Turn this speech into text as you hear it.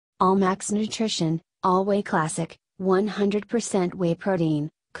ALLMAX Nutrition, AllWhey Classic, 100% whey protein,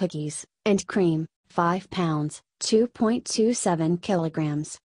 cookies, and cream, 5 pounds, 2.27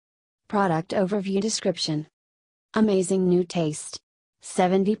 kilograms. Product Overview Description. Amazing new taste.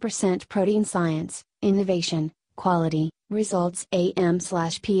 70% protein science, innovation, quality, results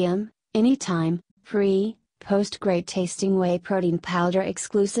AM/PM, anytime, pre, post great tasting whey protein powder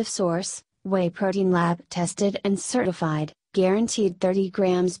exclusive source, whey protein lab tested and certified, guaranteed 30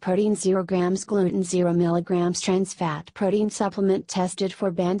 grams protein 0 grams gluten 0 milligrams trans fat protein supplement tested for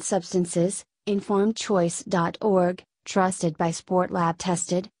banned substances, informedchoice.org, trusted by Sport Lab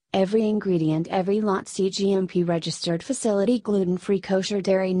tested, every ingredient every lot cGMP registered facility gluten-free kosher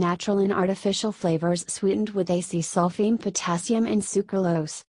dairy natural and artificial flavors sweetened with Acesulfame potassium and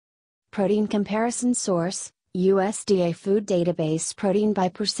Sucralose. Protein comparison source, USDA food database protein by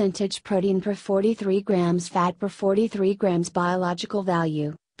percentage protein per 43 grams fat per 43 grams biological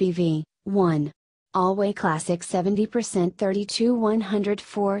value, BV, 1. AllWhey Classic 70%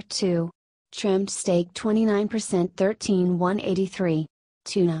 32-104-2. Trimmed steak 29% 13-183.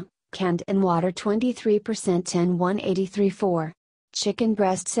 Tuna, canned and water 23% 10-183-4. Chicken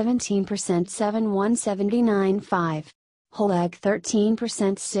breast 17% 7-179-5. Whole egg 13%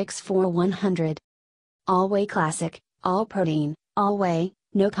 6-4-100. AllWhey Classic, all protein, all whey,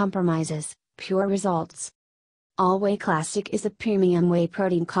 no compromises, pure results. AllWhey Classic is a premium whey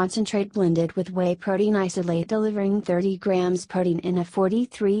protein concentrate blended with whey protein isolate delivering 30 grams protein in a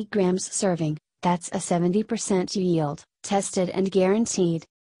 43 grams serving, that's a 70% yield, tested and guaranteed.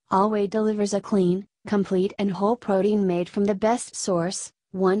 AllWhey delivers a clean, complete and whole protein made from the best source,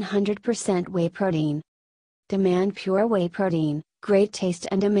 100% whey protein. Demand pure whey protein, great taste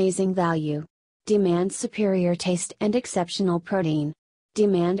and amazing value. Demand superior taste and exceptional protein.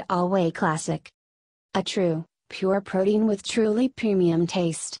 Demand AllWhey Classic. A true, pure protein with truly premium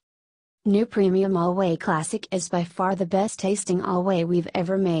taste. New premium AllWhey Classic is by far the best tasting AllWhey we've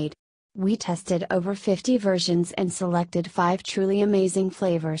ever made. We tested over 50 versions and selected 5 truly amazing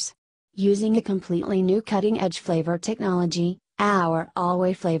flavors. Using a completely new cutting-edge flavor technology, our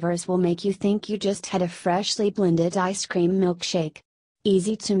AllWhey flavors will make you think you just had a freshly blended ice cream milkshake.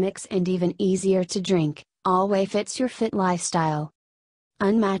 Easy to mix and even easier to drink, AllWhey fits your fit lifestyle.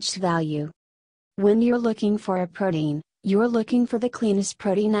 Unmatched value. When you're looking for a protein, you're looking for the cleanest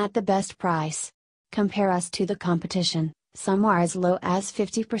protein at the best price. Compare us to the competition, some are as low as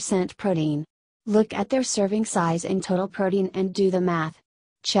 50% protein. Look at their serving size and total protein and do the math.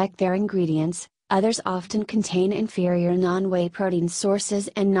 Check their ingredients, others often contain inferior non-whey protein sources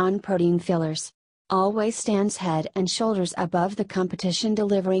and non-protein fillers. AllWhey stands head and shoulders above the competition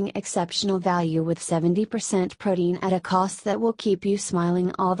delivering exceptional value with 70% protein at a cost that will keep you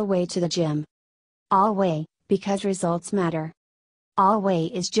smiling all the way to the gym. AllWhey, because results matter.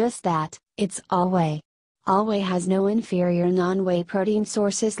 AllWhey is just that, it's AllWhey. AllWhey has no inferior non-whey protein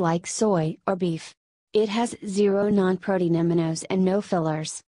sources like soy or beef. It has 0 non-protein aminos and no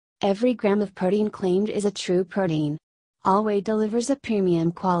fillers. Every gram of protein claimed is a true protein. AllWhey delivers a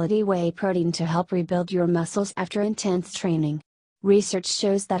premium quality whey protein to help rebuild your muscles after intense training. Research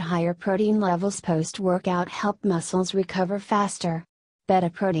shows that higher protein levels post-workout help muscles recover faster.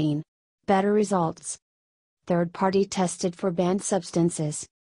 Beta protein. Better results. Third-party tested for banned substances.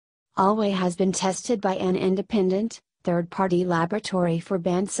 AllWhey has been tested by an independent, third-party laboratory for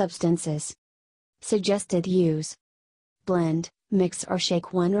banned substances. Suggested use. Blend, mix or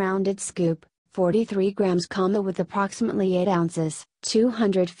shake 1 rounded scoop, 43 grams, with approximately 8 ounces,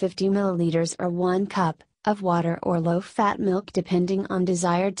 250 milliliters or 1 cup, of water or low-fat milk depending on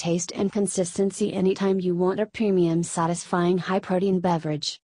desired taste and consistency anytime you want a premium satisfying high-protein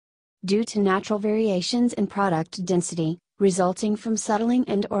beverage. Due to natural variations in product density, resulting from settling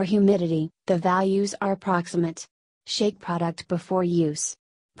and/or humidity, the values are approximate. Shake product before use.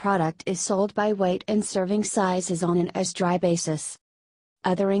 Product is sold by weight and serving sizes on an as-dry basis.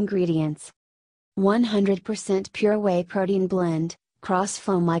 Other ingredients. 100% pure whey protein blend,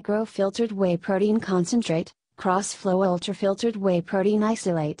 cross-flow micro-filtered whey protein concentrate, cross-flow ultra-filtered whey protein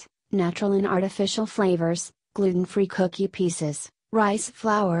isolate, natural and artificial flavors, gluten-free cookie pieces, rice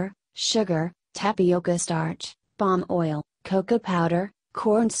flour, sugar, tapioca starch, palm oil, cocoa powder,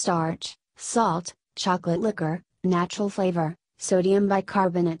 cornstarch, salt, chocolate liquor, natural flavor, sodium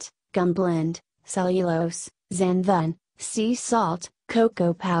bicarbonate, gum blend, cellulose, xanthan, sea salt,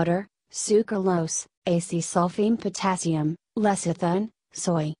 cocoa powder, sucralose, acesulfame potassium, lecithin,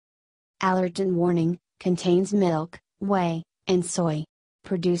 soy. Allergen warning, contains milk, whey, and soy.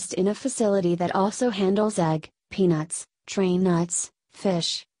 Produced in a facility that also handles egg, peanuts, train nuts,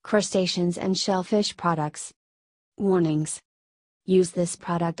 fish, crustaceans and shellfish products. Warnings. Use this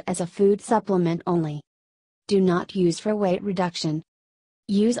product as a food supplement only. Do not use for weight reduction.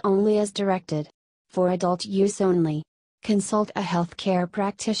 Use only as directed. For adult use only. Consult a healthcare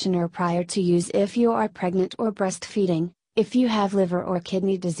practitioner prior to use if you are pregnant or breastfeeding, if you have liver or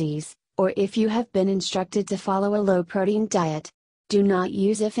kidney disease, or if you have been instructed to follow a low-protein diet. Do not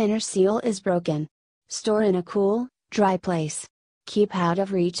use if inner seal is broken. Store in a cool, dry place. Keep out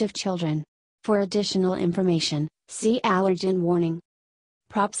of reach of children. For additional information, see allergen warning.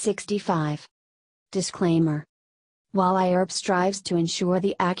 Prop 65. Disclaimer. While iHerb strives to ensure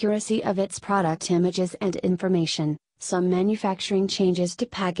the accuracy of its product images and information, some manufacturing changes to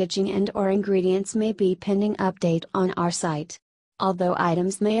packaging and/or ingredients may be pending update on our site. Although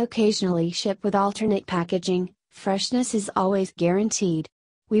items may occasionally ship with alternate packaging, freshness is always guaranteed.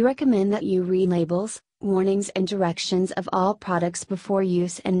 We recommend that you read labels, warnings and directions of all products before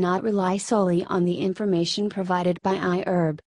use and not rely solely on the information provided by iHerb.